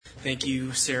Thank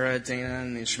you, Sarah, Dana,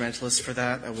 and the instrumentalists for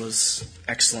that. That was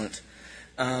excellent.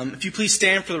 If you please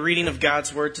stand for the reading of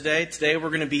God's Word today. Today we're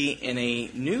going to be in a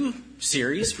new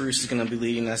series. Bruce is going to be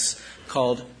leading us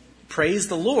called Praise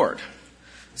the Lord.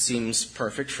 Seems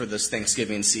perfect for this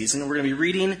Thanksgiving season. We're going to be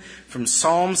reading from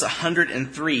Psalms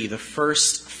 103, the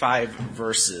first 5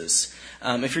 verses.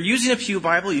 If you're using a Pew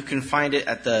Bible, you can find it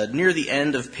at near the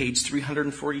end of page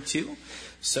 342.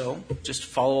 So just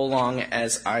follow along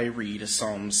as I read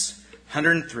Psalms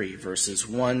 103, verses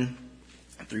 1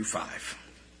 through 5.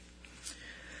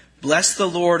 Bless the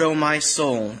Lord, O my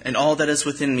soul, and all that is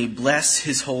within me. Bless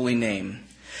his holy name.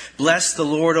 Bless the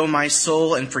Lord, O my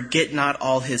soul, and forget not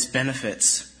all his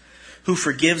benefits. Who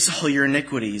forgives all your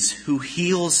iniquities, who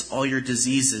heals all your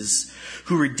diseases,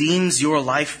 who redeems your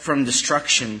life from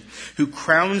destruction, who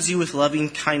crowns you with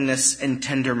loving kindness and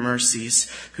tender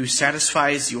mercies, who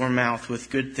satisfies your mouth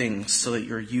with good things so that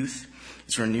your youth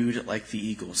is renewed like the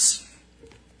eagles.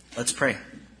 Let's pray.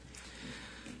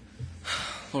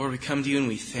 Lord, we come to you and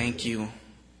we thank you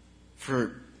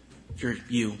for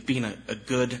you being a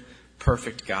good,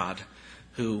 perfect God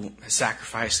who has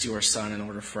sacrificed your Son in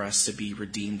order for us to be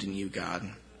redeemed in you,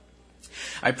 God.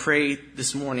 I pray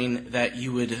this morning that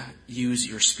you would use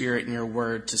your Spirit and your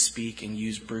Word to speak and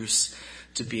use Bruce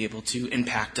to be able to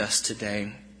impact us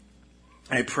today.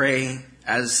 I pray,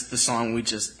 as the song we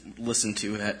just listened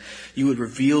to, that you would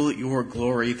reveal your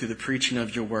glory through the preaching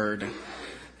of your Word,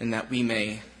 and that we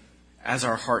may, as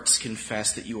our hearts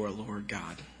confess that you are Lord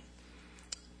God.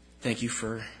 Thank you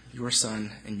for your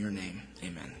Son and your name.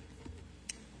 Amen.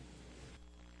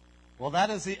 Well,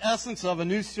 that is the essence of a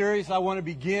new series I want to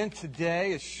begin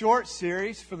today, a short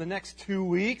series for the next 2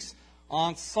 weeks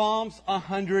on Psalms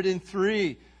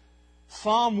 103.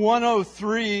 Psalm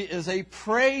 103 is a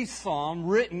praise psalm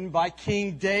written by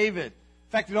King David.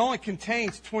 In fact, it only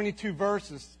contains 22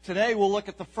 verses. Today we'll look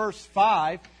at the first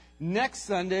 5. Next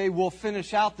Sunday we'll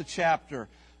finish out the chapter.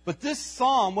 But this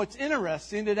psalm, what's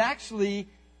interesting, it actually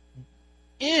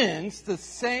ends the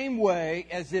same way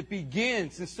as it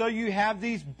begins. And so you have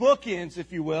these bookends,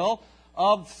 if you will,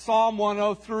 of Psalm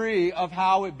 103, of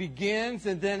how it begins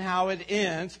and then how it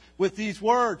ends with these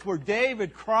words where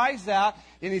David cries out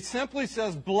and he simply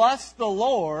says, "Bless the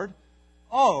Lord,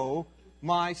 O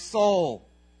my soul."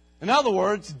 In other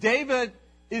words, David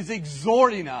is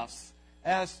exhorting us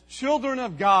as children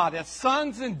of God, as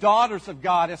sons and daughters of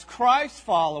God, as Christ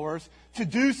followers, to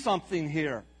do something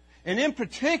here. And in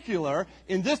particular,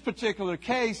 in this particular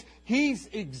case, he's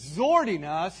exhorting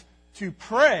us to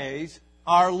praise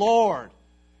our Lord.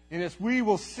 And as we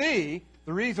will see,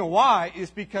 the reason why is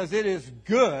because it is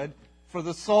good for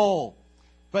the soul.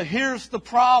 But here's the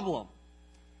problem.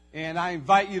 And I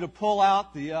invite you to pull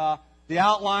out the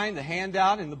outline, the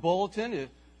handout in the bulletin.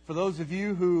 For those of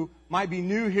you who might be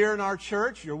new here in our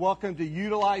church, you're welcome to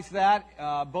utilize that,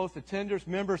 both attenders,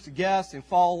 members, guests, and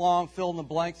follow along, fill in the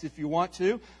blanks if you want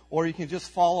to, or you can just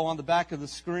follow on the back of the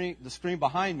screen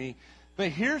behind me. But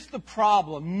here's the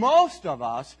problem. Most of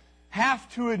us have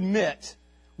to admit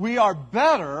we are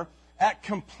better at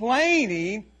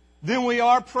complaining than we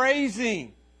are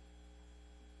praising.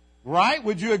 Right?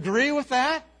 Would you agree with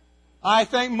that? I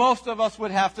think most of us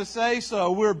would have to say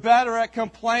so. We're better at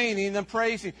complaining than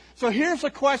praising. So here's a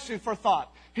question for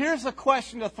thought. Here's a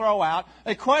question to throw out.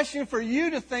 A question for you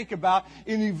to think about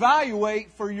and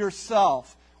evaluate for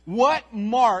yourself. What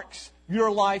marks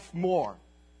your life more?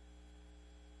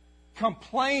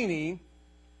 Complaining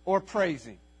or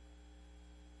praising?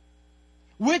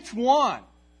 Which one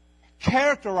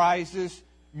characterizes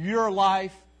your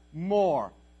life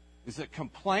more? Is it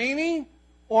complaining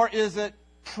or is it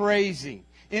praising?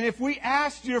 And if we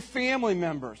asked your family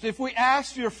members, if we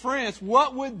asked your friends,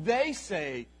 what would they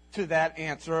say to that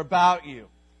answer about you?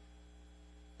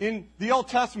 In the Old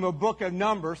Testament book of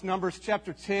Numbers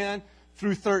chapter 10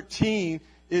 through 13,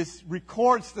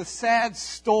 records the sad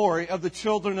story of the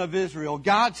children of Israel,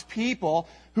 God's people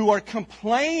who are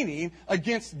complaining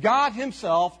against God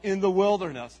himself in the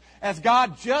wilderness. As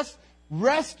God just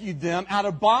rescued them out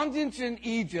of bondage in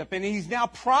Egypt, and he's now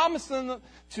promising them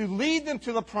to lead them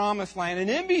to the promised land. And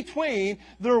in between,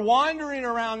 they're wandering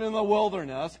around in the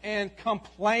wilderness and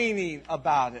complaining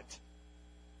about it.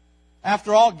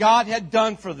 After all God had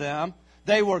done for them,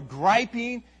 they were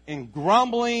griping and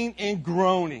grumbling and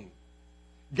groaning.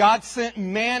 God sent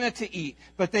manna to eat,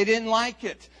 but they didn't like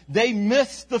it. They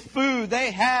missed the food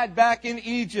they had back in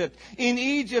Egypt. In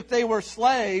Egypt, they were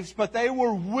slaves, but they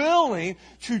were willing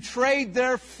to trade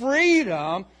their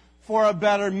freedom for a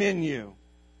better menu.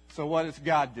 So what does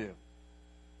God do?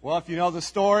 Well, if you know the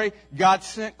story, God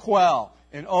sent quail.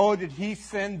 And oh, did he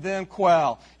send them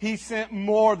quail. He sent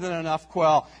more than enough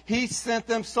quail. He sent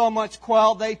them so much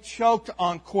quail, they choked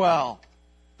on quail.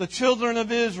 The children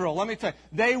of Israel, let me tell you,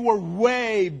 they were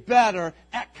way better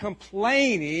at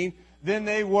complaining than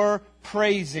they were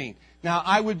praising. Now,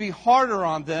 I would be harder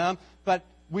on them, but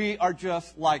we are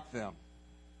just like them.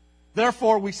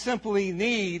 Therefore, we simply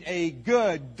need a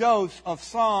good dose of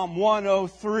Psalm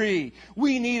 103.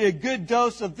 We need a good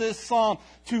dose of this psalm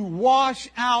to wash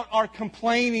out our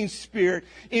complaining spirit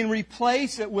and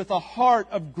replace it with a heart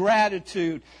of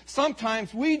gratitude.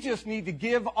 Sometimes we just need to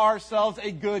give ourselves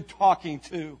a good talking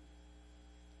to.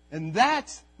 And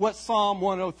that's what Psalm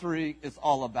 103 is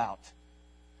all about.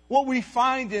 What we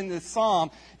find in this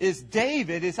psalm is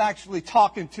David is actually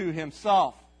talking to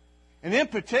himself. And in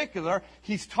particular,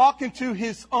 he's talking to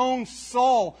his own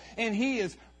soul, and he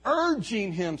is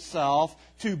urging himself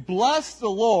to bless the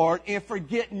Lord and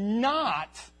forget not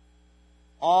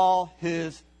all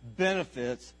his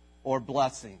benefits or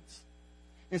blessings.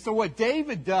 And so what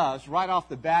David does right off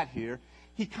the bat here,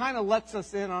 he kind of lets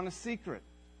us in on a secret.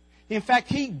 In fact,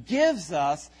 he gives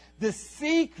us the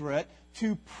secret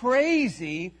to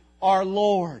praising our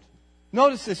Lord.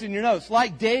 Notice this in your notes.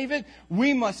 Like David,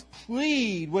 we must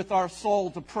plead with our soul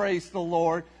to praise the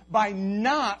Lord by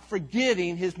not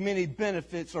forgetting his many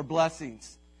benefits or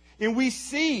blessings. And we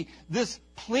see this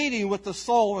pleading with the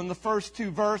soul in the first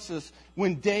two verses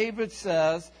when David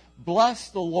says, "Bless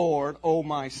the Lord, O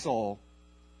my soul,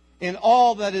 and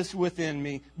all that is within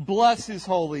me. Bless his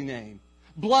holy name.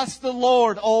 Bless the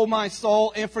Lord, O my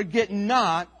soul, and forget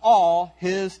not all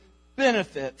his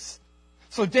benefits."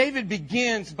 So David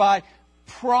begins by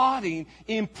prodding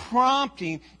and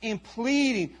prompting and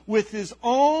pleading with his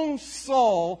own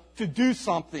soul to do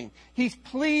something. He's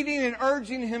pleading and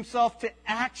urging himself to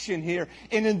action here.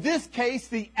 And in this case,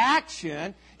 the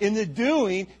action in the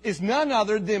doing is none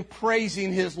other than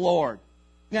praising his Lord.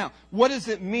 Now, what does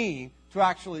it mean to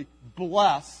actually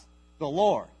bless the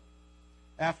Lord?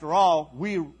 After all,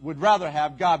 we would rather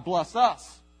have God bless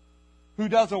us. Who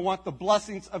doesn't want the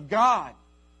blessings of God?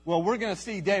 Well, we're going to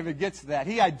see David gets to that.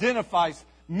 He identifies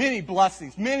many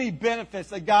blessings, many benefits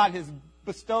that God has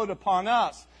bestowed upon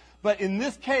us. But in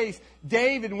this case,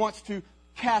 David wants to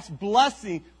cast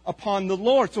blessing upon the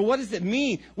Lord. So what does it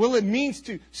mean? Well, it means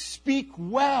to speak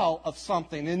well of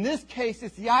something. In this case,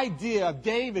 it's the idea of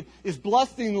David is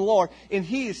blessing the Lord, and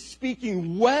he is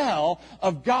speaking well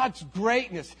of God's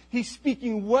greatness. He's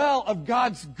speaking well of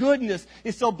God's goodness.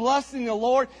 And so blessing the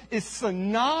Lord is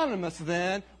synonymous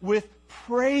then with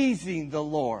praising the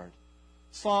Lord.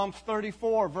 Psalms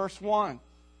 34, verse 1,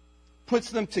 puts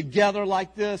them together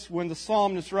like this when the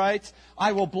psalmist writes,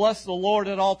 "I will bless the Lord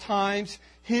at all times.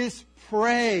 His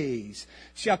praise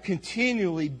shall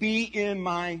continually be in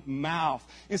my mouth."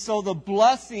 And so the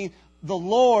blessing the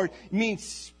Lord means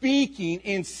speaking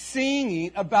and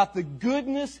singing about the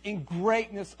goodness and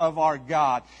greatness of our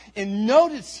God. And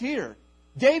notice here,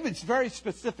 David's very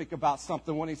specific about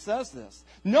something when he says this.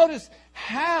 Notice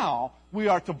how we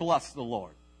are to bless the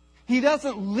Lord. He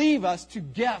doesn't leave us to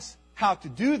guess how to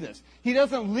do this. He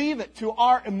doesn't leave it to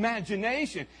our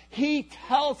imagination. He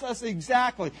tells us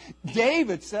exactly.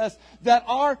 David says that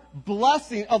our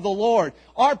blessing of the Lord,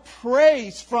 our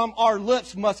praise from our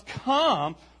lips must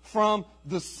come from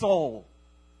the soul.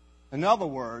 In other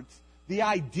words, the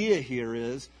idea here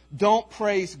is don't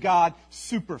praise God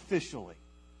superficially,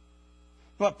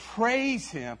 but praise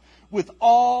Him with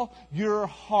all your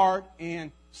heart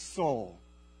and soul.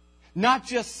 Not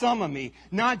just some of me,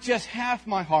 not just half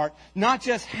my heart, not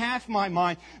just half my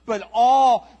mind, but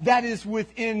all that is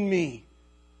within me.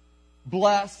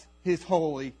 Bless His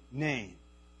holy name.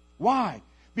 Why?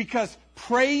 Because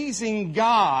praising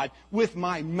God with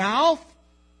my mouth,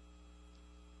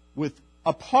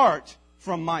 apart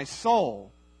from my soul,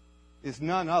 is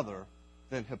none other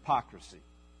than hypocrisy.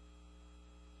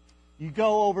 You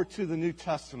go over to the New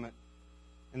Testament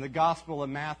in the Gospel of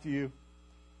Matthew,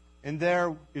 and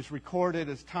there is recorded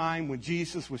a time when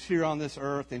Jesus was here on this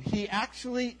earth, and He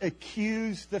actually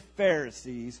accused the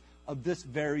Pharisees of this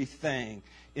very thing.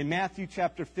 In Matthew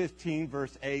chapter 15,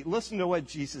 verse 8, listen to what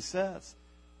Jesus says.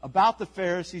 About the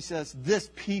Pharisees, He says, "This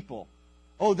people,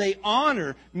 they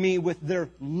honor me with their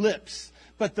lips,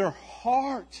 but their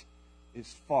heart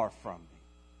is far from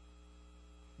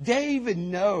me." David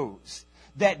knows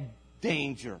that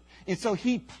danger, and so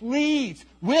he pleads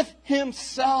with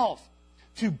himself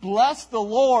to bless the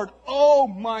Lord, "Oh,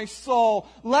 my soul,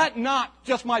 let not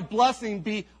just my blessing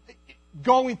be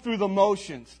going through the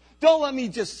motions. Don't let me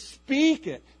just speak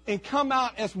it and come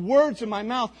out as words in my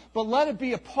mouth, but let it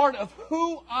be a part of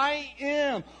who I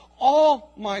am,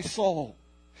 all my soul."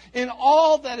 In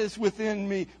all that is within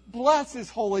me, bless his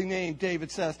holy name,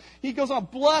 David says. He goes on,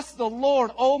 bless the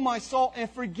Lord, O my soul, and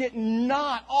forget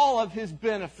not all of his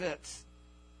benefits.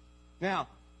 Now,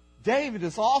 David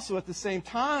is also at the same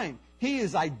time, he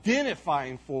is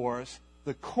identifying for us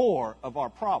the core of our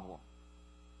problem.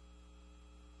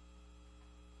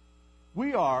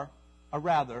 We are a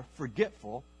rather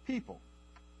forgetful people.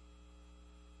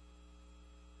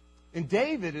 And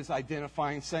David is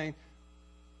identifying, saying,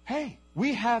 hey,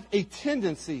 we have a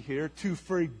tendency here to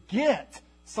forget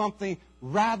something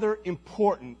rather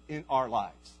important in our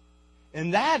lives.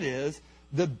 And that is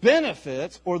the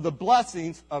benefits or the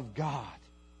blessings of God.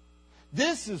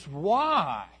 This is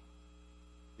why,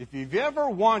 if you've ever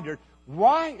wondered,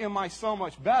 why am I so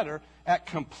much better at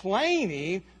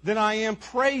complaining than I am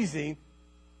praising?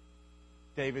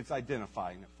 David's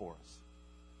identifying it for us.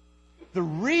 The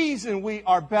reason we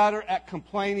are better at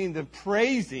complaining than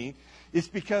praising is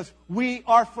because we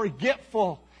are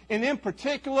forgetful. And in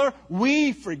particular,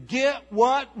 we forget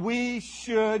what we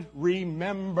should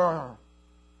remember.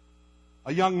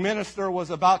 A young minister was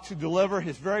about to deliver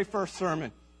his very first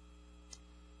sermon.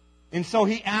 And so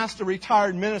he asked a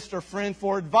retired minister friend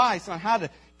for advice on how to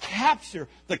capture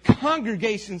the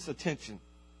congregation's attention.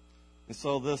 And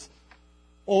so this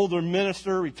older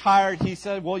minister, retired, he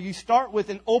said, well, you start with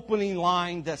an opening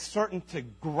line that's certain to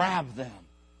grab them.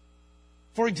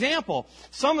 For example,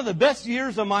 some of the best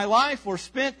years of my life were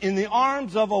spent in the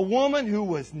arms of a woman who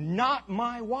was not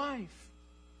my wife.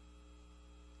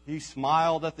 He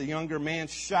smiled at the younger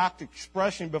man's shocked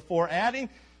expression before adding,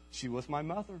 she was my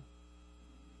mother.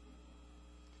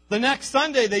 The next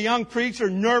Sunday, the young preacher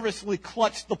nervously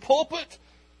clutched the pulpit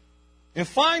and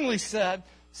finally said,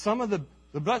 some of the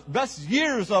best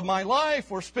years of my life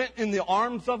were spent in the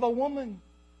arms of a woman.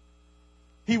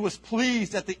 He was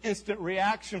pleased at the instant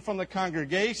reaction from the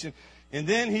congregation, and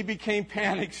then he became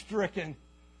panic-stricken.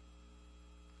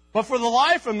 But for the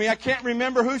life of me, I can't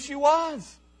remember who she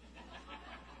was.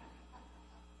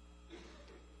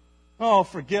 Oh,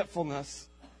 forgetfulness.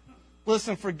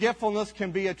 Listen, forgetfulness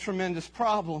can be a tremendous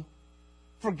problem.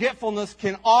 Forgetfulness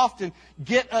can often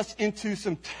get us into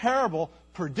some terrible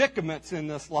predicaments in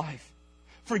this life.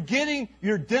 Forgetting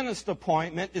your dentist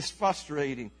appointment is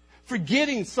frustrating.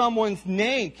 Forgetting someone's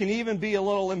name can even be a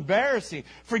little embarrassing.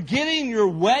 Forgetting your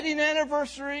wedding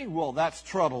anniversary, well, that's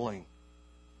troubling.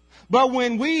 But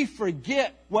when we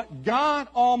forget what God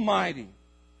Almighty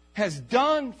has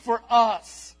done for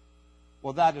us,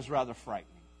 well, that is rather frightening.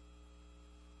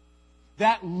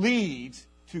 That leads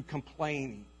to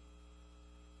complaining.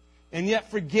 And yet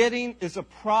forgetting is a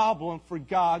problem for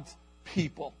God's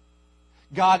people.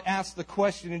 God asked the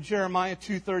question in Jeremiah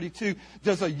 2:32,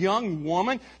 does a young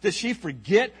woman, does she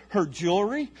forget her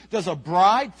jewelry? Does a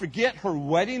bride forget her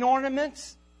wedding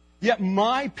ornaments? Yet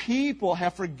my people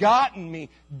have forgotten me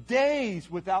days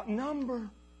without number.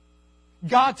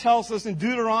 God tells us in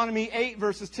Deuteronomy 8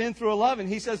 verses 10 through 11,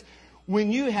 He says,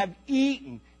 when you have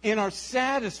eaten and are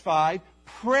satisfied,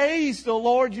 praise the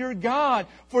Lord your God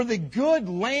for the good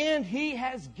land He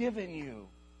has given you.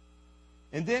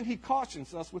 And then He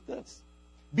cautions us with this.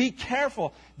 Be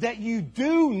careful that you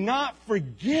do not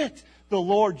forget the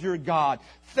Lord your God,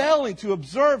 failing to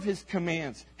observe His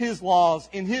commands, His laws,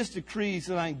 and His decrees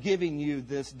that I'm giving you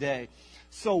this day.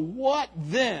 So what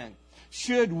then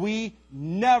should we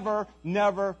never,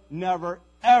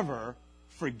 ever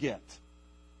forget?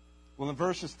 Well, in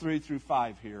verses 3 through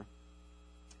 5 here,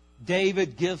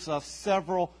 David gives us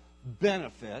several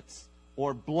benefits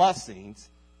or blessings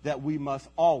that we must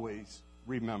always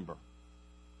remember.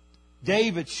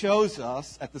 David shows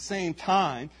us at the same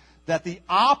time that the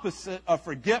opposite of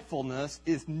forgetfulness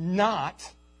is not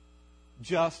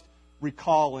just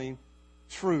recalling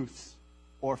truths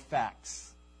or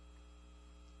facts.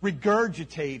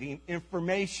 Regurgitating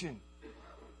information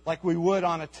like we would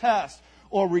on a test,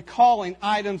 or recalling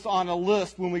items on a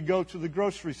list when we go to the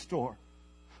grocery store.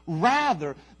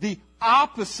 Rather, the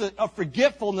opposite of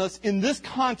forgetfulness in this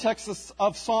context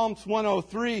of Psalms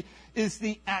 103 is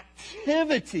the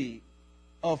activity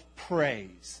of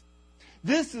praise.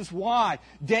 This is why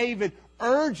David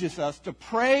urges us to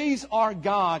praise our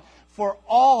God for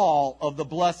all of the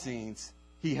blessings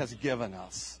He has given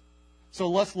us. So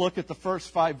let's look at the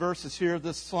first 5 verses here of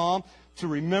this psalm to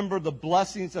remember the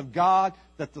blessings of God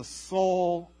that the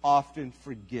soul often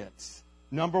forgets.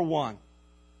 Number 1,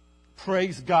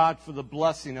 praise God for the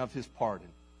blessing of His pardon.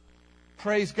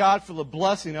 Praise God for the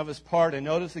blessing of His pardon.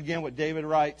 Notice again what David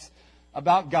writes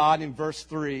about God in verse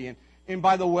 3. And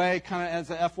by the way, kind of as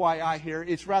a FYI here,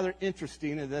 it's rather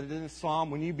interesting that in this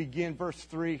psalm, when you begin verse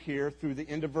 3 here through the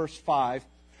end of verse 5,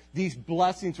 these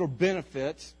blessings or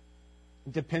benefits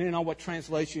Depending on what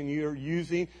translation you're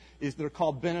using, they're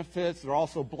called benefits. They're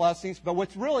also blessings. But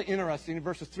what's really interesting in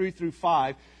verses 3 through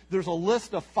 5, there's a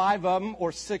list of 5 of them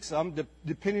or 6 of them,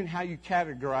 depending on how you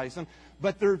categorize them.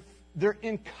 But they're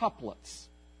in couplets.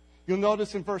 You'll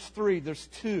notice in verse 3, there's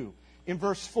 2. In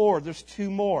verse 4, there's 2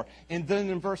 more. And then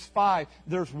in verse 5,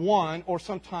 there's 1 or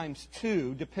sometimes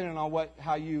 2, depending on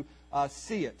how you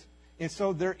see it. And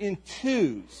so they're in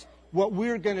 2s. What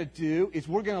we're going to do is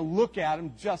we're going to look at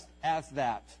them just as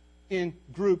that, in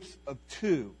groups of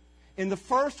 2. And the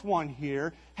first one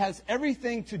here has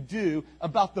everything to do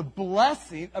about the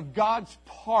blessing of God's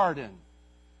pardon.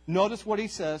 Notice what he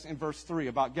says in verse 3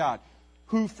 about God,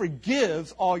 who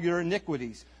forgives all your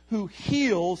iniquities, who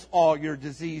heals all your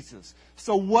diseases.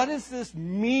 So what does this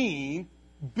mean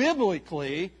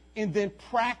biblically and then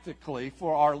practically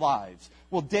for our lives?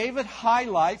 Well, David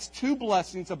highlights 2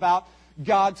 blessings about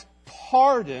God's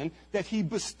pardon that he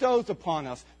bestows upon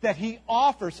us, that he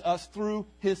offers us through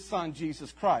his Son,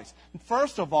 Jesus Christ.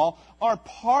 First of all, our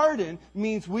pardon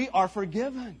means we are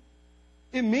forgiven.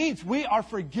 It means we are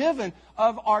forgiven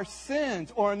of our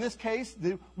sins, or in this case,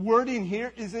 the wording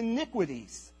here is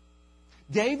iniquities.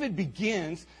 David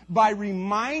begins by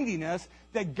reminding us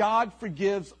that God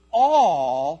forgives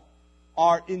all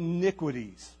our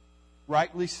iniquities.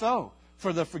 Rightly so.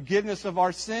 For the forgiveness of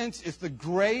our sins is the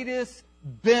greatest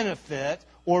benefit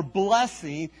or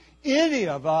blessing any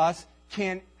of us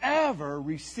can ever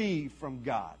receive from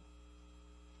God.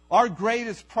 Our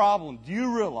greatest problem, do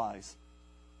you realize,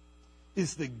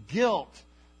 is the guilt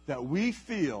that we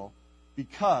feel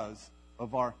because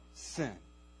of our sin.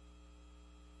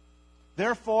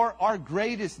 Therefore, our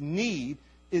greatest need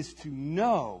is to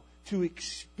know, to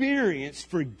experience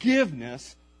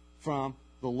forgiveness from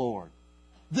the Lord.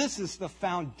 This is the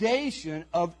foundation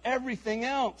of everything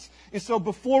else. And so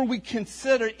before we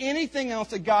consider anything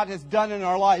else that God has done in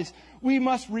our lives, we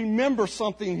must remember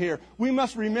something here. We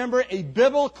must remember a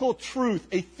biblical truth,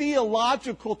 a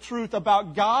theological truth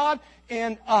about God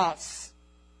and us.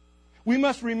 We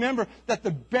must remember that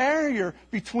the barrier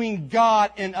between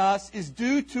God and us is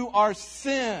due to our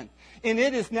sin. And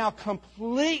it is now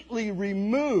completely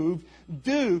removed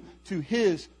due to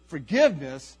his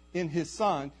forgiveness in his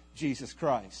Son, Jesus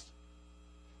Christ.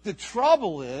 The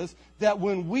trouble is that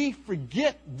when we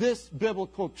forget this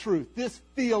biblical truth, this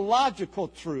theological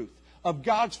truth of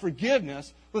God's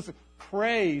forgiveness, listen,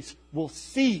 praise will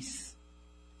cease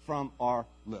from our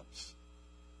lips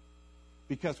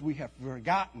because we have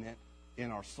forgotten it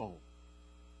in our soul.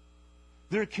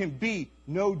 There can be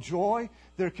no joy,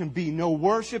 there can be no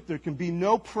worship, there can be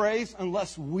no praise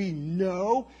unless we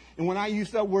know, and when I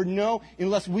use that word know,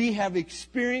 unless we have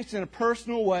experienced in a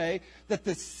personal way that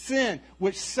the sin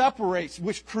which separates,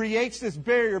 which creates this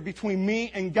barrier between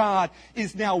me and God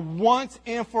is now once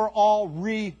and for all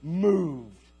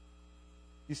removed.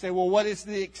 You say, well, what is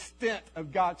the extent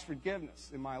of God's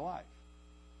forgiveness in my life?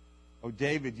 Oh,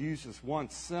 David uses one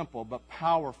simple but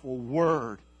powerful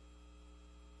word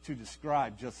to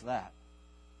describe just that.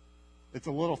 It's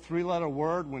a little 3-letter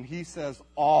word when he says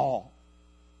all.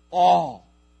 All.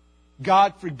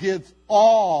 God forgives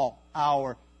all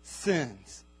our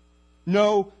sins.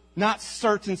 No, not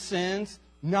certain sins,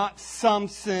 not some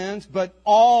sins, but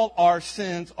all our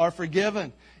sins are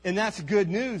forgiven. And that's good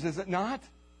news, is it not?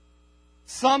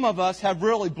 Some of us have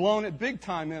really blown it big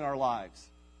time in our lives.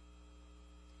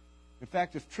 In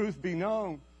fact, if truth be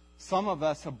known, some of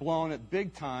us have blown it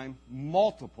big time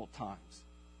multiple times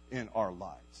in our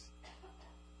lives.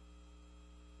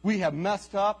 We have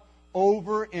messed up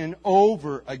over and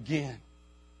over again.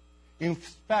 In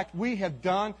fact, we have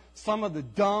done some of the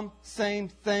dumb same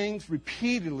things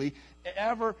repeatedly,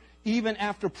 even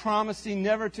after promising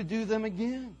never to do them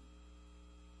again.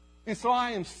 And so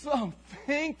I am so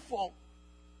thankful,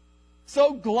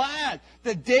 so glad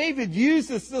that David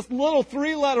uses this little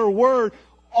 3-letter word,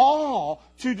 all,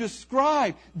 to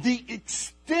describe the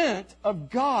extent of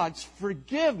God's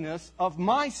forgiveness of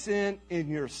my sin and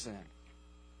your sin.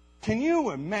 Can you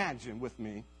imagine with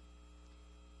me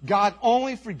God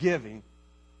only forgiving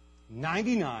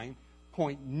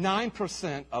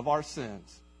 99.9% of our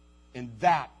sins and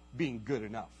that being good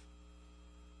enough?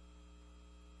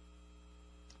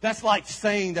 That's like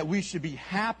saying that we should be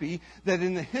happy that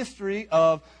in the history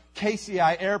of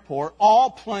KCI Airport,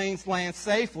 all planes land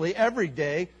safely every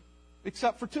day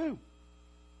except for 2.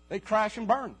 They crash and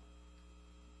burn.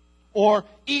 Or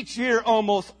each year,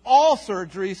 almost all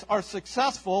surgeries are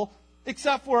successful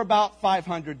except for about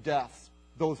 500 deaths.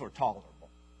 Those are tolerable.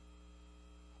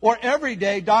 Or every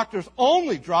day, doctors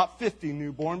only drop 50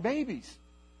 newborn babies.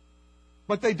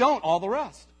 But they don't all the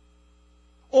rest.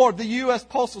 Or the U.S.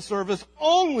 Postal Service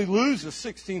only loses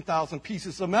 16,000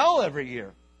 pieces of mail every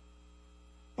year.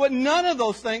 But none of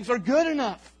those things are good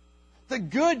enough. The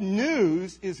good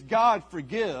news is God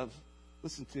forgives,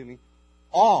 listen to me,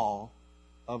 all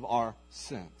of our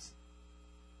sins.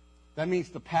 That means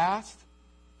the past,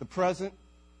 the present,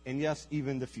 and yes,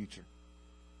 even the future.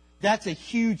 That's a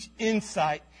huge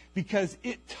insight because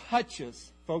it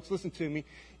touches, folks, listen to me,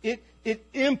 it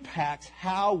impacts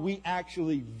how we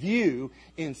actually view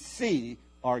and see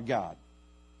our God.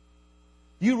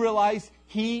 You realize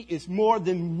He is more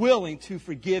than willing to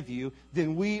forgive you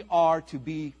than we are to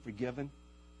be forgiven.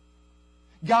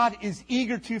 God is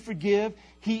eager to forgive.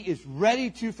 He is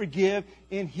ready to forgive.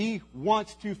 And He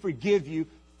wants to forgive you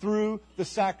through the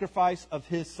sacrifice of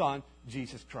His Son,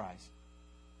 Jesus Christ.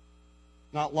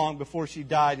 Not long before she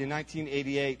died in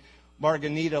 1988,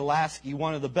 Margarita Lasky,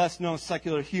 one of the best-known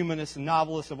secular humanists and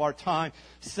novelists of our time,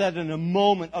 said in a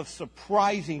moment of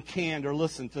surprising candor,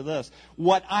 listen to this,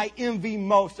 "What I envy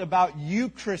most about you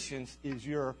Christians is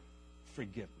your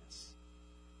forgiveness."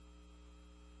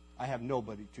 I have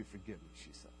nobody to forgive me,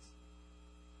 she says.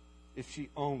 If she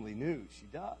only knew, she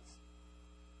does.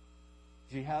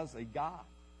 She has a God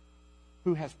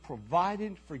who has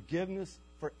provided forgiveness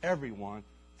for everyone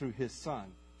through His Son,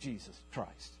 Jesus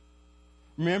Christ.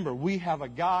 Remember, we have a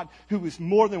God who is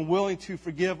more than willing to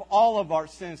forgive all of our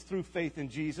sins through faith in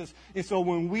Jesus. And so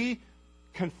when we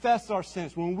confess our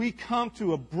sins, when we come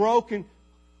to a brokenness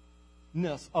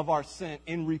of our sin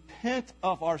and repent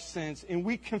of our sins, and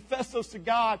we confess those to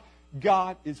God,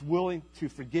 God is willing to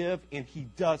forgive, and He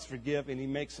does forgive, and He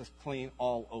makes us clean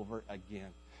all over again.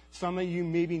 Some of you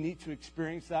maybe need to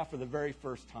experience that for the very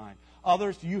first time.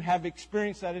 Others, you have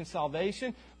experienced that in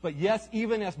salvation. But yes,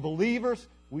 even as believers,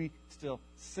 we still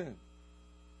sin.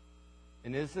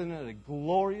 And isn't it a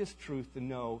glorious truth to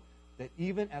know that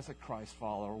even as a Christ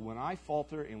follower, when I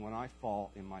falter and when I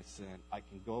fall in my sin, I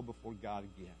can go before God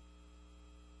again.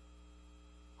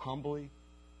 Humbly,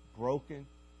 broken,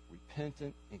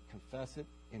 repentant, and confess it,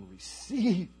 and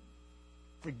receive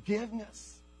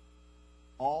forgiveness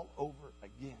all over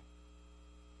again.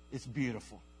 It's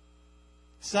beautiful.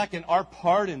 Second, our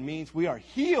pardon means we are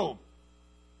healed.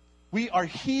 We are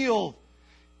healed.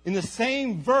 In the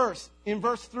same verse, in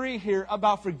verse 3 here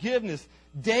about forgiveness,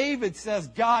 David says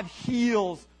God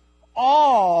heals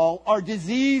all our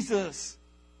diseases.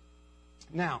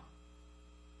 Now,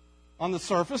 on the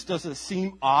surface, does it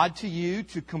seem odd to you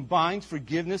to combine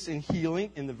forgiveness and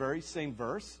healing in the very same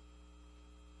verse?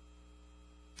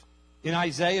 In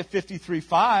Isaiah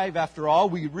 53:5, after all,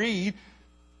 we read,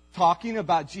 talking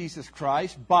about Jesus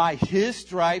Christ, by His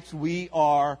stripes we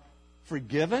are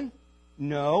forgiven.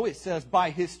 No, it says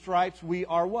by His stripes we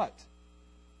are what?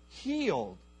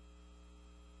 Healed.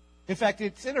 In fact,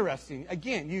 it's interesting.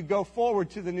 Again, you go forward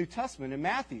to the New Testament in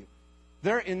Matthew.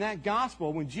 There in that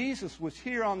gospel, when Jesus was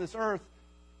here on this earth,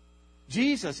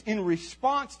 Jesus, in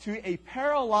response to a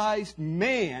paralyzed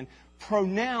man,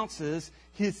 pronounces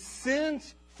his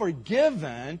sins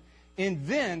forgiven, and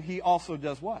then He also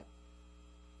does what?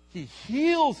 He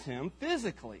heals him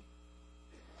physically.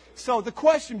 So the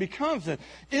question becomes then,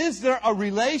 is there a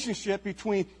relationship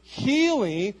between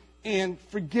healing and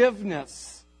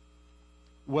forgiveness?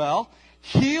 Well,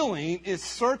 healing is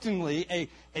certainly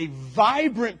a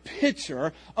vibrant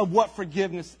picture of what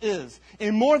forgiveness is.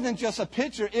 And more than just a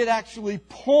picture, it actually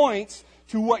points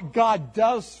to what God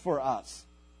does for us.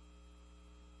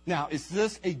 Now, is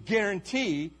this a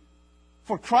guarantee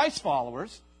for Christ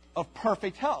followers of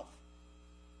perfect health?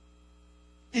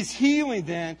 Is healing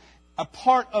then a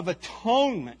part of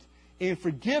atonement and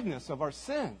forgiveness of our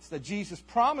sins that Jesus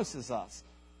promises us?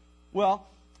 Well,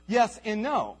 yes and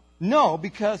no. No,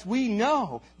 because we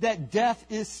know that death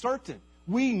is certain.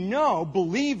 We know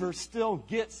believers still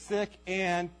get sick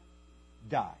and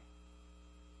die.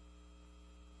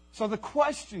 So the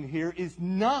question here is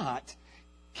not,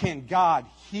 can God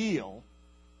heal?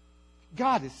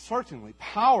 God is certainly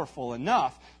powerful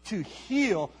enough to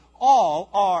heal all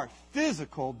our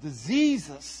physical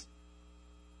diseases.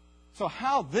 So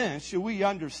how then should we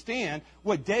understand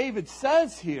what David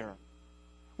says here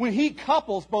when he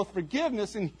couples both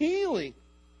forgiveness and healing?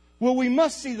 Well, we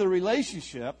must see the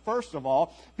relationship, first of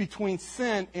all, between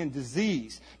sin and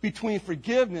disease, between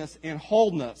forgiveness and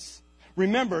wholeness.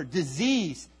 Remember,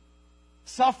 disease,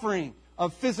 suffering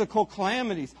of physical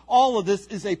calamities, all of this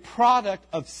is a product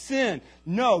of sin.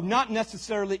 No, not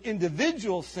necessarily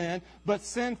individual sin, but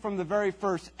sin from the very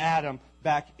first Adam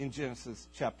back in Genesis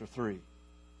chapter 3.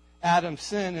 Adam's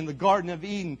sin in the Garden of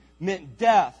Eden meant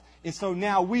death. And so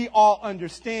now we all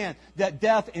understand that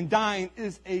death and dying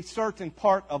is a certain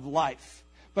part of life.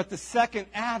 But the second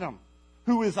Adam,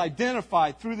 who is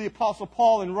identified through the Apostle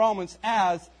Paul in Romans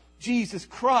as Jesus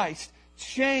Christ,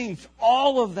 changed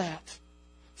all of that.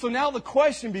 So now the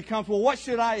question becomes, well, what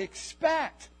should I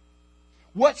expect?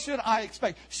 What should I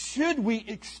expect? Should we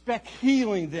expect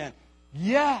healing then?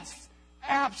 Yes,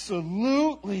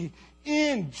 absolutely.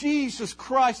 In Jesus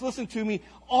Christ, listen to me,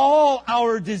 all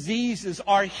our diseases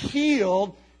are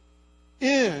healed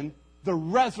in the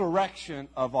resurrection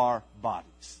of our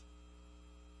bodies.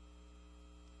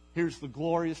 Here's the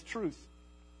glorious truth.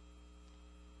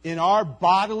 In our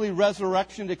bodily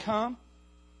resurrection to come,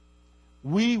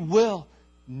 we will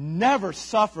never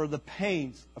suffer the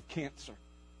pains of cancer.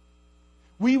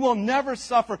 We will never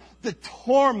suffer the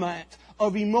torment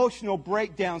of emotional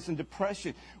breakdowns and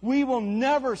depression. We will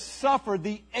never suffer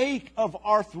the ache of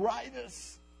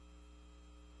arthritis.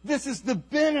 This is the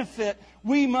benefit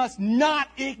we must not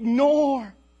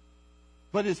ignore,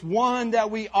 but it's one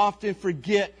that we often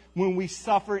forget when we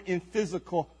suffer in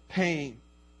physical pain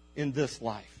in this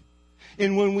life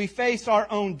and when we face our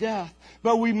own death.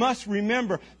 But we must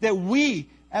remember that we,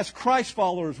 as Christ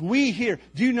followers, we here,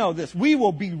 do you know this? We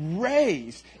will be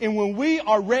raised. And when we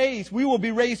are raised, we will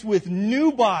be raised with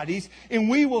new bodies, and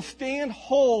we will stand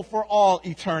whole for all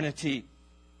eternity.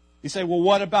 You say, well,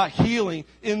 what about healing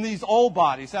in these old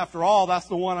bodies? After all, that's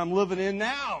the one I'm living in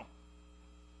now.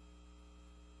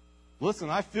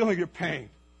 Listen, I feel your pain.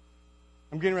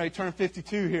 I'm getting ready to turn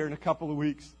 52 here in a couple of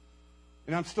weeks.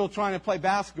 And I'm still trying to play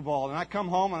basketball. And I come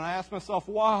home and I ask myself,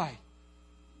 why?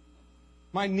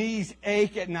 My knees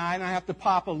ache at night, and I have to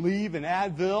pop a Aleve and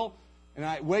Advil, and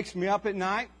it wakes me up at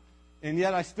night. And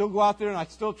yet I still go out there and I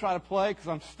still try to play because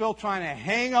I'm still trying to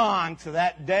hang on to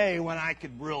that day when I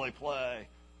could really play.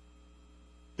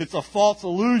 It's a false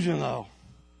illusion, though.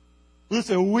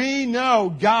 Listen, we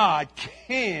know God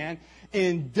can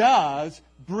and does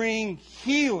bring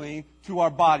healing to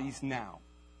our bodies now.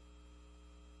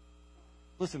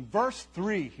 Listen, verse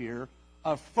 3 here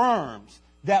affirms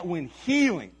that when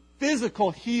healing,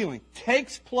 physical healing,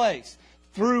 takes place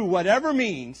through whatever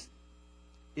means,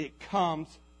 it comes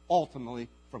ultimately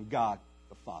from God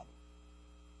the Father.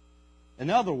 In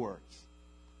other words,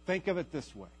 think of it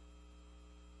this way.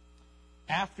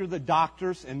 After the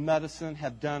doctors and medicine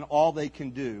have done all they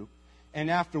can do,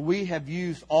 and after we have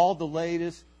used all the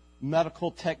latest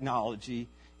medical technology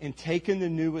and taken the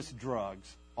newest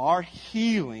drugs, our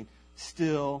healing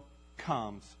still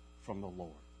comes from the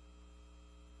Lord.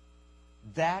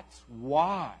 That's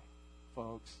why,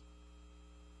 folks,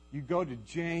 you go to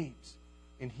James,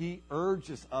 and he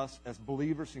urges us as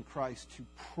believers in Christ to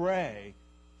pray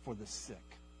for the sick.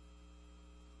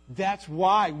 That's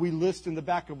why we list in the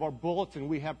back of our bulletin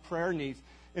we have prayer needs,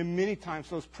 and many times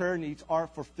those prayer needs are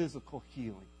for physical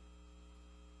healing.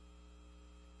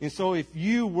 And so if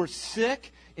you were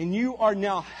sick and you are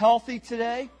now healthy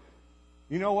today,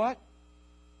 you know what?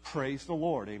 Praise the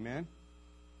Lord, amen?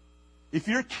 If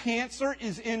your cancer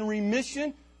is in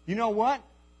remission, you know what?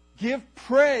 Give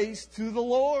praise to the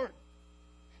Lord.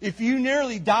 If you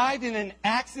nearly died in an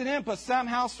accident but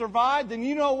somehow survived, then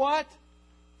you know what?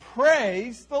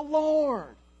 Praise the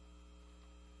Lord.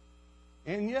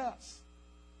 And yes,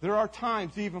 there are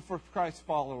times even for Christ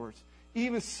followers,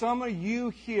 even some of you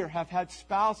here have had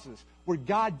spouses where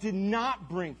God did not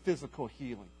bring physical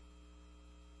healing.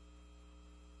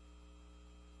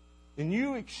 And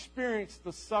you experienced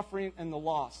the suffering and the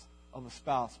loss of a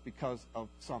spouse because of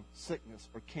some sickness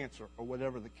or cancer or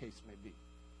whatever the case may be.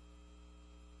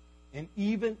 And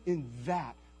even in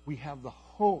that, we have the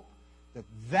hope that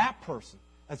that person,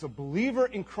 as a believer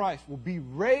in Christ, will be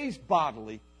raised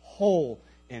bodily, whole,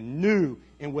 and new,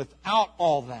 and without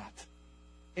all that.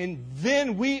 And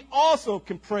then we also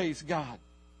can praise God.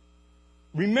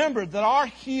 Remember that our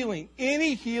healing,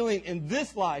 any healing in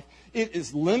this life, it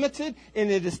is limited and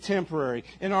it is temporary.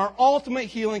 And our ultimate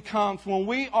healing comes when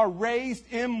we are raised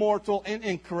immortal and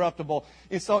incorruptible.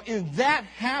 And so in that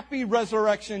happy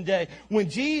resurrection day, when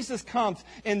Jesus comes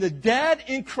and the dead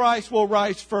in Christ will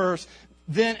rise first,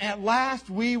 then at last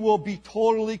we will be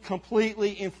totally,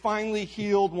 completely, and finally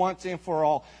healed once and for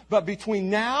all. But between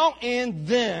now and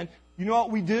then, you know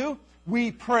what we do?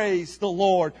 We praise the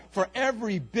Lord for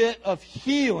every bit of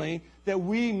healing that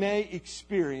we may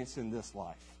experience in this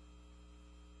life.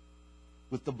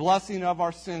 With the blessing of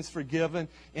our sins forgiven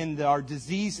and our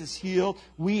diseases healed,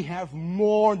 we have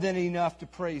more than enough to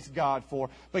praise God for.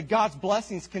 But God's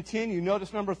blessings continue.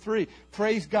 Notice number 3,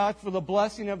 praise God for the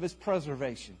blessing of His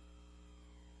preservation.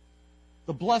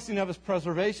 the blessing of His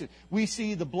preservation. We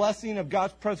see the blessing of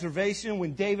God's preservation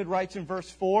when David writes in verse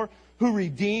 4, who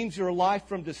redeems your life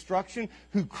from destruction,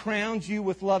 who crowns you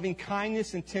with loving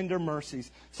kindness and tender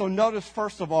mercies. So notice,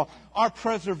 first of all, our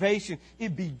preservation,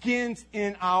 it begins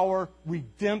in our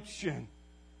redemption.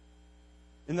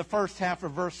 In the first half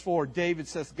of verse 4, David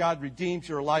says, God redeems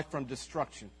your life from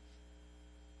destruction.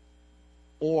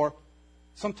 Or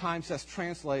sometimes that's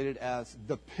translated as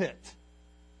the pit.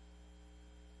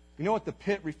 You know what the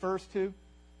pit refers to?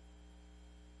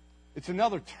 It's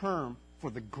another term for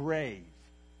the grave.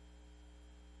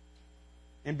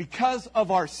 And because of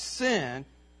our sin,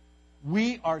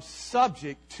 we are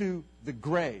subject to the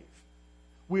grave.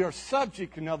 We are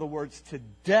subject, in other words, to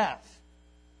death.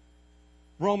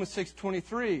 Romans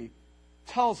 6:23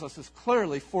 tells us this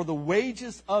clearly, for the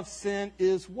wages of sin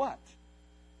is what?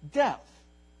 Death.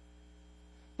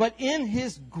 But in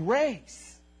His grace,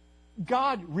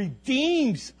 God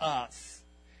redeems us.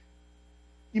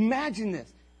 Imagine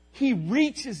this. He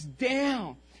reaches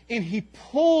down and He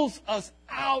pulls us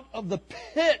out of the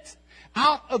pit,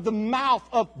 out of the mouth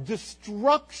of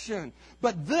destruction.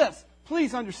 But this,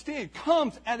 please understand,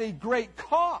 comes at a great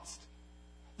cost.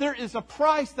 There is a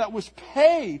price that was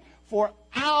paid for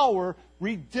our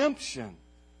redemption.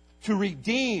 To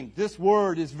redeem, this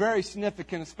word is very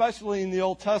significant, especially in the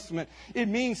Old Testament. It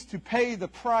means to pay the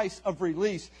price of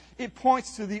release. It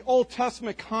points to the Old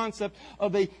Testament concept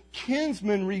of a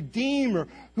kinsman redeemer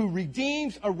who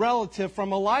redeems a relative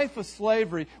from a life of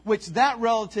slavery, which that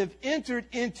relative entered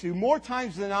into more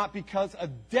times than not because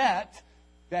of debt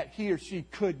that he or she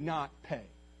could not pay.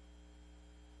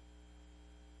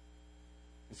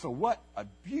 And so what a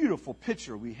beautiful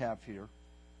picture we have here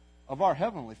of our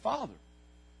Heavenly Father,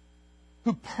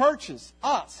 who purchased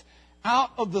us out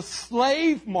of the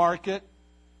slave market,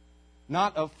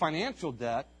 not of financial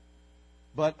debt,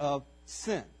 but of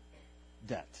sin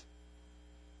debt.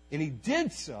 And He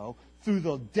did so through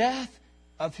the death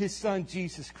of His Son,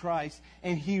 Jesus Christ,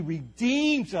 and He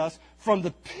redeems us from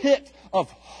the pit of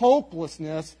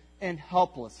hopelessness and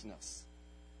helplessness.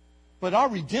 But our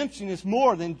redemption is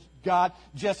more than God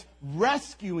just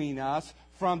rescuing us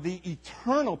from the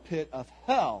eternal pit of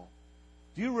hell.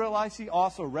 Do you realize He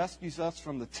also rescues us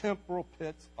from the temporal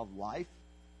pits of life?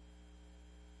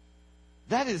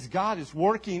 That is, God is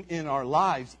working in our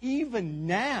lives, even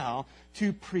now,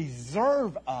 to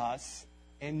preserve us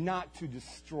and not to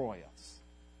destroy us.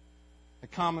 A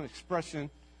common expression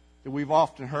that we've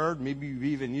often heard, maybe you've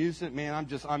even used it, man,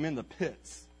 I'm in the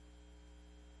pits.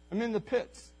 I'm in the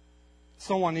pits.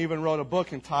 Someone even wrote a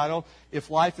book entitled, If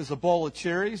Life is a Bowl of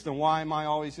Cherries, Then Why Am I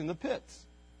Always in the Pits?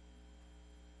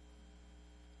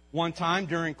 One time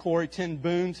during Corrie ten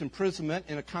Boom's imprisonment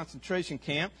in a concentration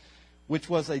camp, which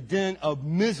was a den of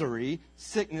misery,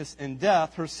 sickness, and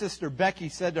death, her sister Becky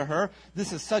said to her,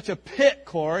 "This is such a pit,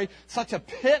 Corrie, such a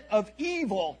pit of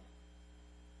evil."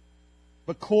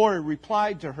 But Corrie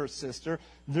replied to her sister,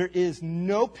 "There is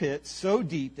no pit so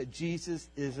deep that Jesus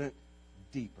isn't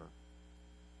deeper.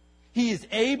 He is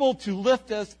able to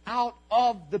lift us out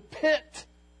of the pit."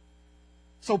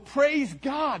 So praise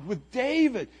God with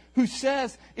David, who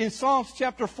says in Psalms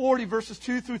chapter 40, verses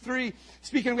 2 through 3,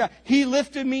 speaking of God, He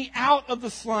lifted me out of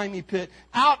the slimy pit,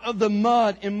 out of the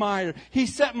mud and mire. He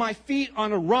set my feet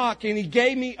on a rock, and He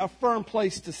gave me a firm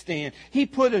place to stand. He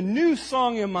put a new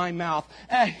song in my mouth,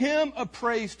 a hymn of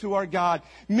praise to our God.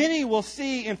 Many will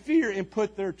see and fear and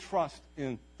put their trust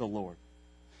in the Lord.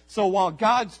 So while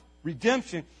God's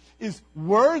redemption is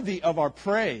worthy of our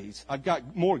praise, I've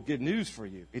got more good news for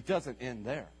you. It doesn't end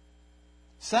there.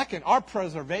 Second, our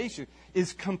preservation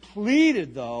is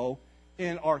completed, though,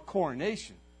 in our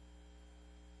coronation.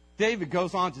 David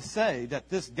goes on to say that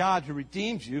this God who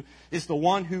redeems you is the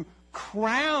one who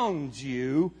crowns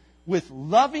you with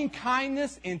loving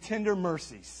kindness and tender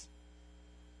mercies.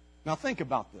 Now think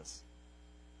about this.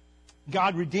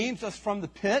 God redeems us from the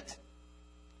pit.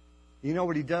 You know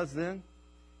what He does then?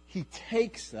 He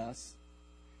takes us,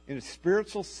 in a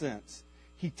spiritual sense,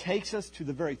 He takes us to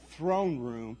the very throne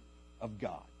room of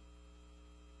God.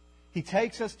 He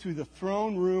takes us to the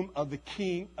throne room of the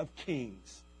King of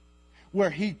Kings,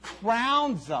 where He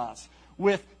crowns us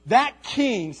with that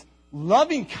King's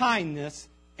loving kindness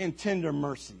and tender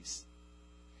mercies.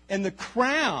 And the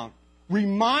crown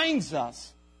reminds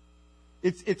us,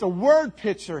 it's a word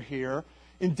picture here,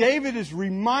 and David is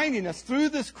reminding us through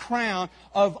this crown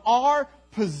of our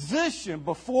position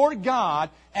before God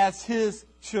as His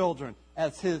children,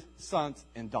 as His sons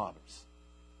and daughters.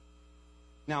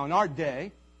 Now, in our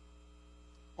day,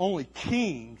 only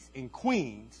kings and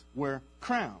queens wear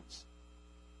crowns.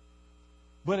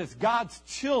 But as God's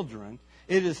children,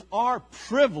 It is our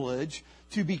privilege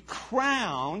to be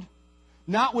crowned,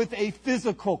 not with a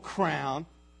physical crown.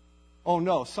 Oh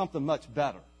no, something much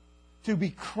better. To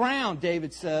be crowned,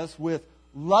 David says, with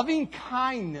loving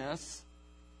kindness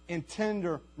and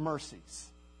tender mercies.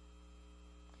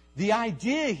 The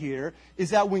idea here is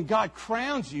that when God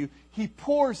crowns you, He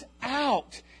pours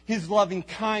out His loving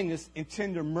kindness and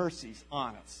tender mercies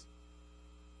on us.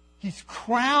 He's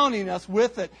crowning us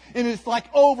with it. And it's like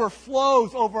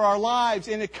overflows over our lives.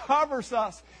 And it covers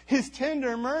us. His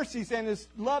tender mercies and His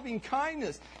loving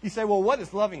kindness. You say, well, what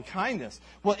is loving kindness?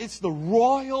 Well, it's the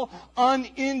royal,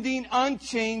 unending,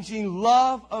 unchanging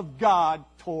love of God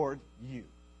toward you.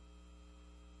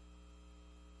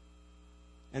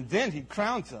 And then He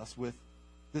crowns us with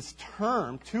this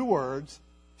term, 2 words,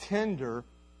 tender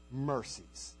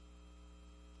mercies.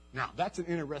 Now, that's an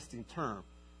interesting term.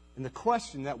 And the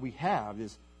question that we have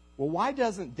is, well, why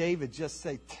doesn't David just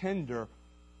say tender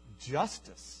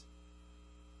justice?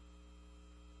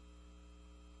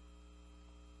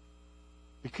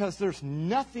 Because there's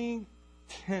nothing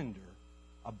tender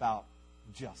about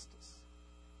justice.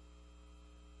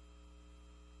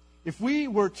 If we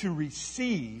were to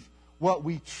receive what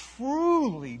we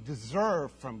truly deserve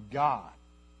from God,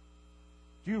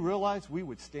 do you realize we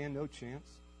would stand no chance?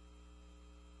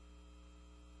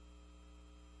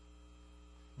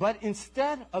 But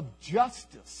instead of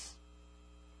justice,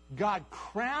 God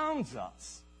crowns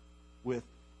us with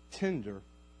tender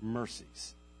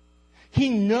mercies. He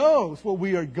knows what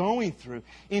we are going through,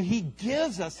 and He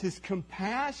gives us His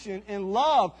compassion and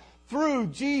love through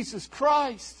Jesus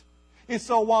Christ. And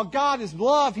so while God is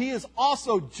love, He is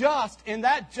also just, and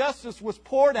that justice was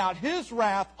poured out, His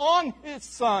wrath on His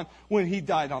Son when He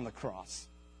died on the cross.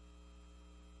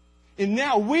 And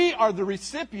now we are the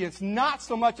recipients not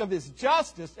so much of His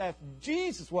justice as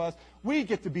Jesus was. We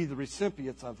get to be the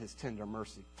recipients of His tender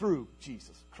mercy through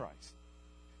Jesus Christ.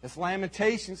 As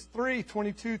Lamentations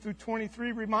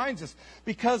 3:22-23 reminds us,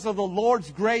 because of the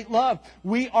Lord's great love,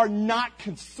 we are not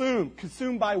consumed.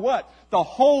 Consumed by what? The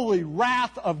holy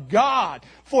wrath of God.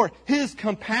 For His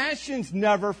compassions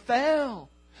never fail.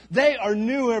 They are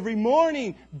new every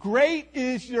morning. Great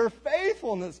is your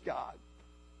faithfulness, God.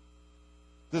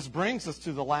 This brings us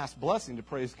to the last blessing to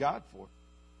praise God for.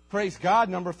 Praise God,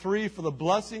 number 3, for the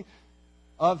blessing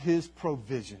of His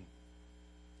provision.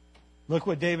 Look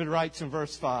what David writes in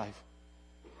verse 5.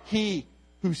 He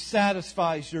who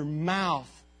satisfies your mouth.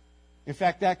 In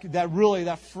fact,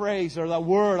 that phrase or that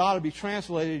word ought to be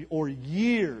translated, or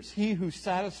years. He who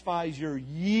satisfies your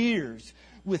years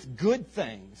with good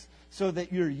things, so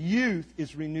that your youth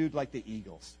is renewed like the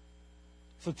eagles.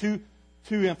 So two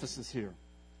emphasis here.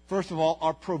 First of all,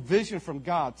 our provision from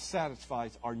God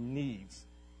satisfies our needs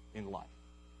in life.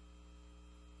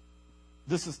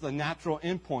 This is the natural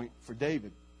endpoint for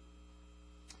David.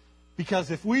 Because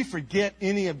if we forget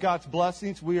any of God's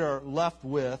blessings, we are left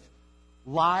with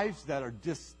lives that are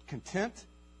discontent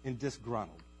and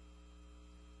disgruntled.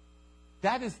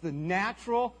 That is the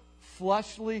natural,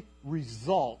 fleshly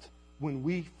result when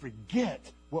we forget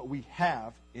what we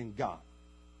have in God.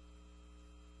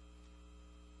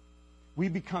 We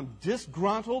become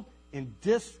disgruntled and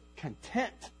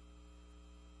discontent.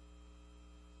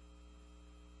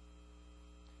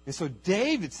 And so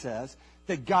David says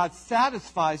that God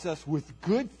satisfies us with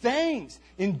good things.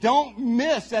 And don't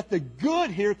miss that the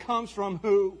good here comes from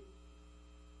who?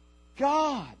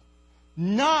 God.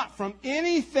 Not from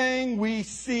anything we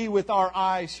see with our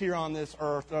eyes here on this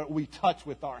earth or we touch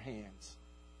with our hands.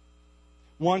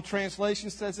 One translation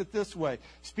says it this way,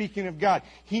 speaking of God,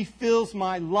 He fills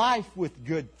my life with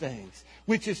good things,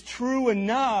 which is true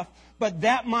enough, but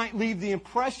that might leave the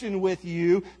impression with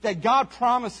you that God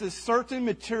promises certain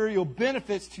material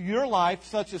benefits to your life,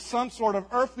 such as some sort of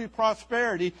earthly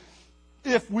prosperity,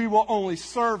 if we will only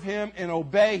serve Him and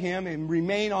obey Him and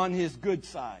remain on His good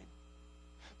side.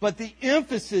 But the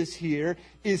emphasis here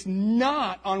is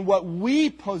not on what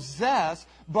we possess,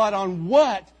 but on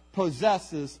what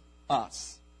possesses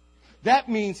us. That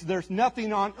means there's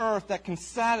nothing on earth that can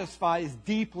satisfy as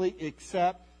deeply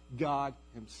except God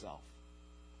Himself.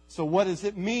 So what does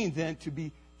it mean then to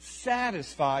be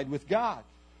satisfied with God?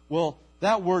 Well,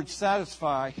 that word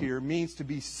satisfy here means to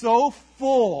be so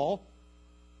full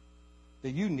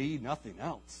that you need nothing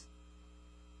else.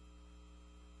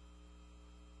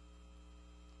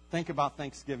 Think about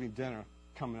Thanksgiving dinner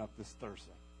coming up this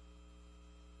Thursday,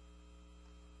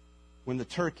 when the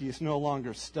turkey is no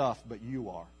longer stuffed, but you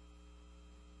are.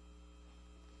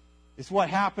 It's what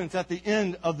happens at the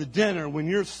end of the dinner when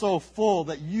you're so full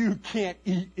that you can't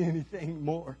eat anything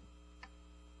more.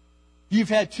 You've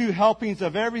had 2 helpings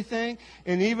of everything,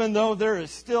 and even though there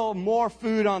is still more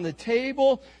food on the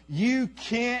table, you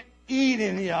can't eat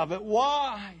any of it.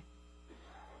 Why?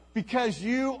 Because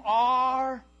you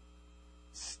are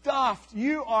stuffed.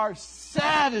 You are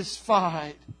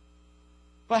satisfied.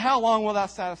 But how long will that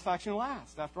satisfaction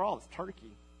last? After all, it's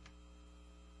turkey.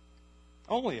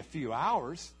 Only a few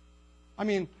hours. I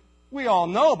mean, we all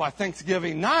know by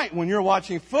Thanksgiving night when you're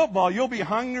watching football, you'll be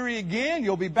hungry again.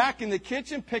 You'll be back in the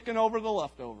kitchen picking over the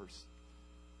leftovers.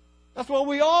 That's what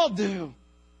we all do.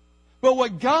 But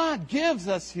what God gives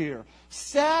us here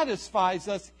satisfies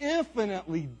us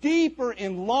infinitely deeper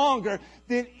and longer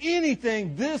than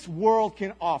anything this world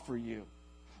can offer you.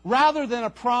 Rather than a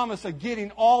promise of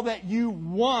getting all that you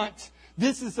want,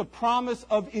 this is a promise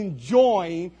of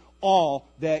enjoying all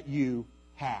that you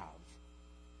have.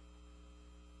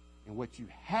 And what you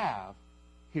have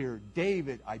here,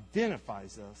 David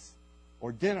identifies us,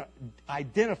 or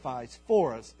identifies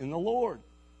for us in the Lord.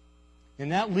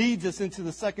 And that leads us into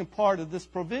the second part of this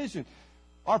provision.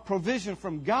 Our provision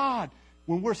from God,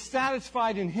 when we're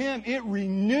satisfied in Him, it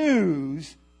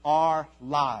renews our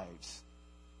lives.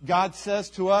 God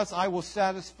says to us, I will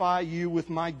satisfy you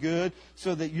with my good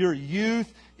so that your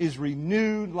youth is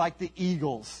renewed like the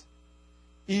eagles.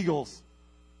 Eagles.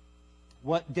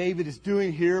 What David is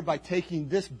doing here by taking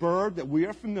this bird that we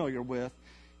are familiar with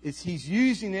is he's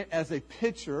using it as a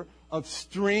picture of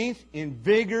strength and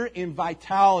vigor and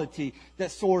vitality that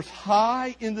soars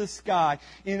high in the sky.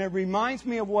 And it reminds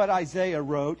me of what Isaiah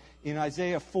wrote in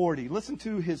Isaiah 40. Listen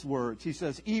to his words. He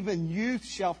says, even youth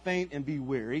shall faint and be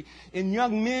weary, and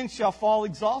young men shall fall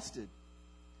exhausted.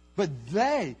 But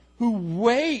they who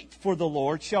wait for the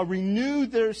Lord shall renew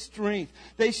their strength.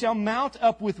 They shall mount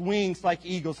up with wings like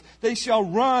eagles. They shall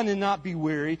run and not be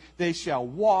weary. They shall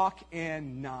walk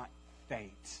and not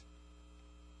faint.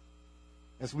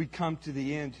 As we come to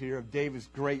the end here of David's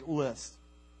great list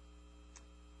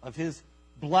of his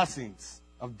blessings,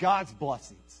 of God's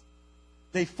blessings,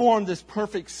 they form this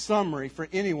perfect summary for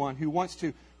anyone who wants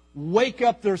to wake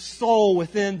up their soul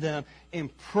within them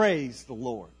and praise the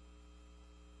Lord.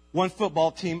 One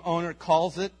football team owner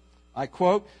calls it, I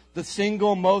quote, the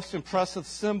single most impressive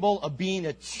symbol of being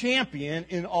a champion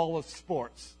in all of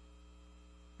sports.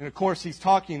 And of course, he's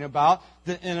talking about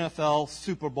the NFL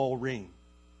Super Bowl ring.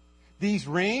 These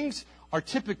rings are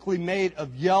typically made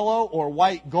of yellow or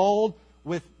white gold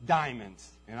with diamonds.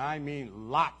 And I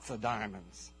mean lots of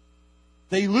diamonds.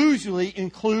 They usually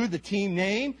include the team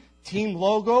name, team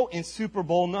logo, and Super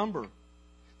Bowl number.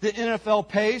 The NFL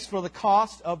pays for the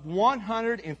cost of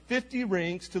 150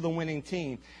 rings to the winning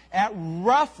team at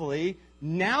roughly,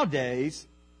 nowadays,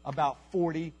 about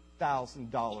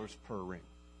 $40,000 per ring,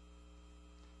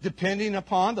 depending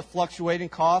upon the fluctuating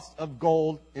cost of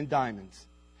gold and diamonds.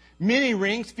 Many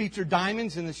rings feature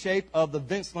diamonds in the shape of the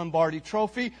Vince Lombardi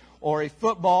trophy or a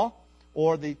football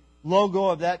or the logo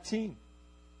of that team.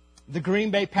 The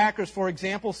Green Bay Packers, for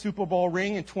example, Super Bowl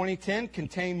ring in 2010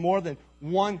 contained more than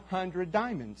 100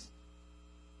 diamonds.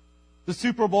 The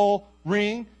Super Bowl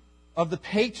ring of the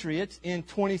Patriots in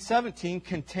 2017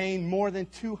 contained more than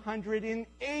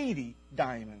 280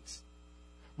 diamonds.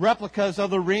 Replicas of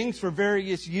the rings for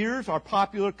various years are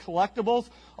popular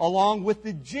collectibles along with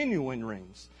the genuine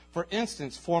rings. For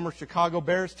instance, former Chicago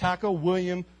Bears tackle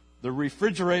William the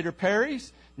Refrigerator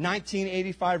Perry's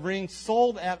 1985 ring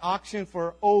sold at auction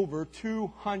for over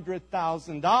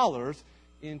 $200,000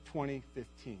 in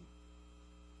 2015.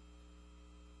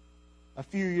 A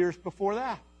few years before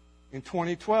that, in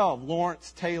 2012,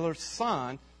 Lawrence Taylor's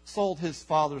son sold his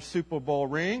father's Super Bowl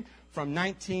ring from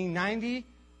 1990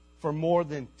 for more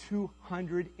than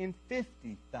 $250,000.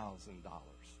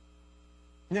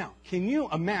 Now, can you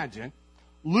imagine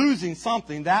losing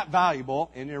something that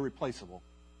valuable and irreplaceable?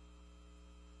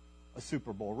 A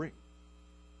Super Bowl ring.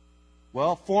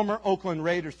 Well, former Oakland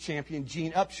Raiders champion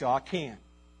Gene Upshaw can.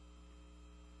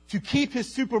 To keep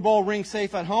his Super Bowl ring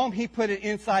safe at home, he put it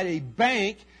inside a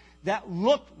bank that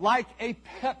looked like a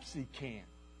Pepsi can.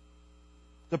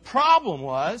 The problem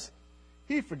was,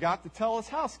 he forgot to tell his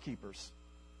housekeepers.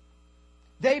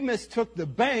 They mistook the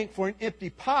bank for an empty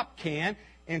pop can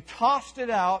and tossed it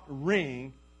out,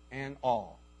 ring and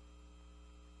all.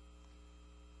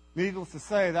 Needless to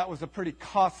say, that was a pretty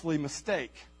costly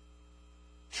mistake.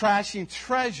 Trashing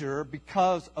treasure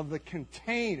because of the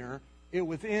container it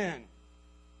was in.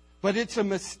 But it's a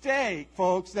mistake,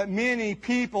 folks, that many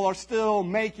people are still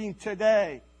making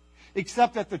today.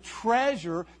 Except that the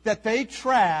treasure that they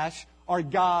trash are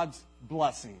God's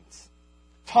blessings.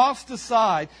 Tossed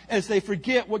aside as they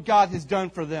forget what God has done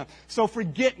for them. So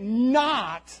forget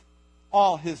not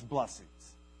all His blessings.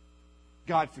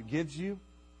 God forgives you.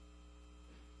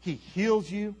 He heals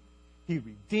you. He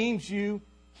redeems you.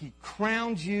 He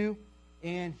crowns you.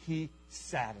 And He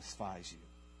satisfies you.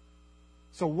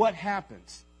 So what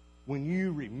happens when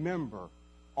you remember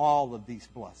all of these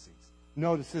blessings?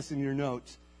 Notice this in your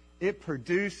notes. It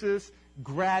produces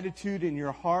gratitude in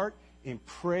your heart and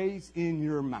praise in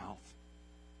your mouth.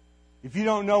 If you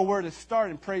don't know where to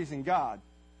start in praising God,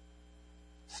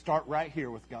 start right here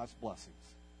with God's blessings.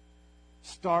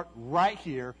 Start right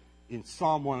here in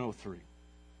Psalm 103.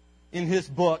 In his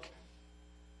book,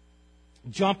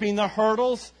 Jumping the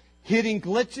Hurdles, Hitting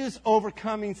Glitches,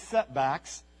 Overcoming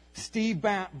Setbacks, Steve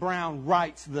Brown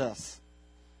writes this: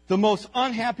 the most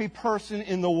unhappy person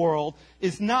in the world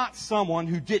is not someone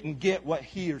who didn't get what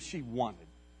he or she wanted.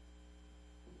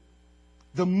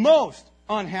 The most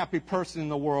unhappy person in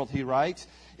the world, he writes,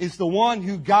 is the one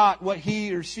who got what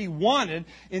he or she wanted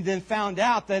and then found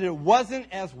out that it wasn't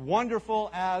as wonderful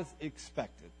as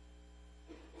expected.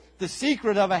 The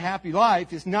secret of a happy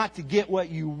life is not to get what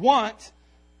you want,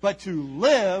 but to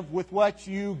live with what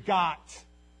you got.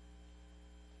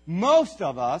 Most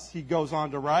of us, he goes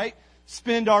on to write,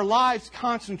 spend our lives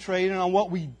concentrating on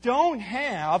what we don't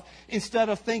have instead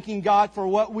of thanking God for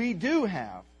what we do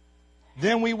have.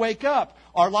 Then we wake up,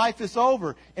 our life is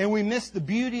over, and we miss the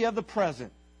beauty of the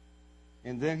present.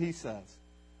 And then he says,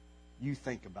 you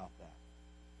think about that.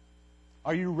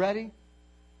 Are you ready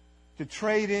to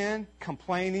trade in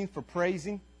complaining for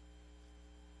praising?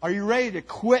 Are you ready to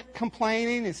quit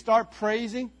complaining and start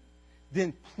praising?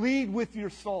 Then plead with your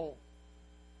soul.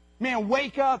 Man,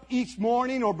 wake up each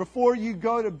morning or before you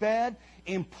go to bed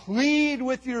and plead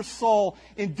with your soul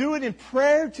and do it in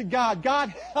prayer to God.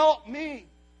 God, help me.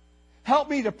 Help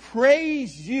me to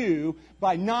praise you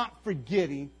by not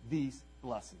forgetting these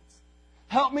blessings.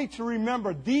 Help me to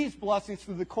remember these blessings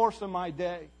through the course of my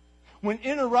day. When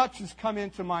interruptions come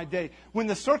into my day, when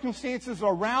the circumstances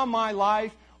around my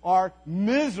life are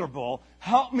miserable,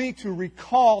 help me to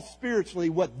recall spiritually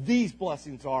what these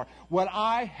blessings are, what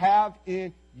I have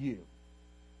in you,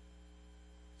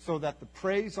 so that the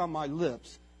praise on my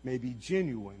lips may be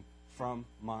genuine from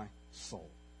my soul.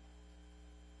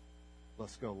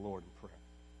 Let's go, Lord, in prayer.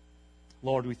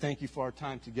 Lord, we thank you for our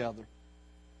time together.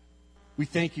 We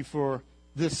thank you for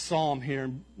this psalm here.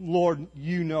 And Lord,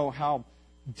 you know how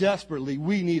desperately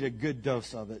we need a good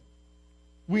dose of it.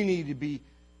 We need to be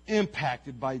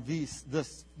impacted by these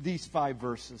 5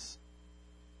 verses.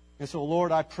 And so,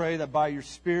 Lord, I pray that by your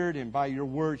Spirit and by your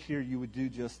word here, you would do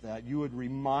just that. You would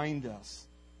remind us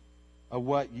of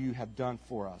what you have done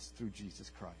for us through Jesus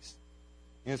Christ.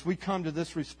 And as we come to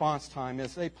this response time,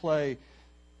 as they play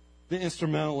the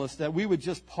instrumentalists, that we would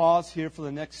just pause here for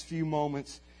the next few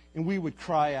moments and we would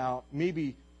cry out.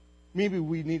 Maybe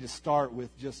we need to start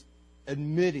with just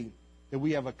admitting that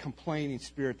we have a complaining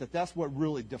spirit, that's what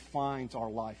really defines our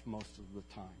life most of the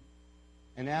time.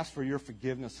 And ask for your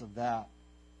forgiveness of that.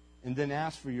 And then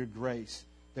ask for your grace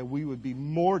that we would be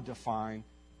more defined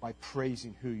by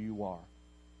praising who you are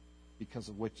because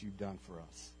of what you've done for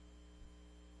us.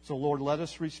 So, Lord, let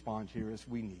us respond here as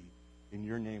we need. In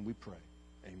your name we pray.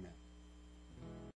 Amen.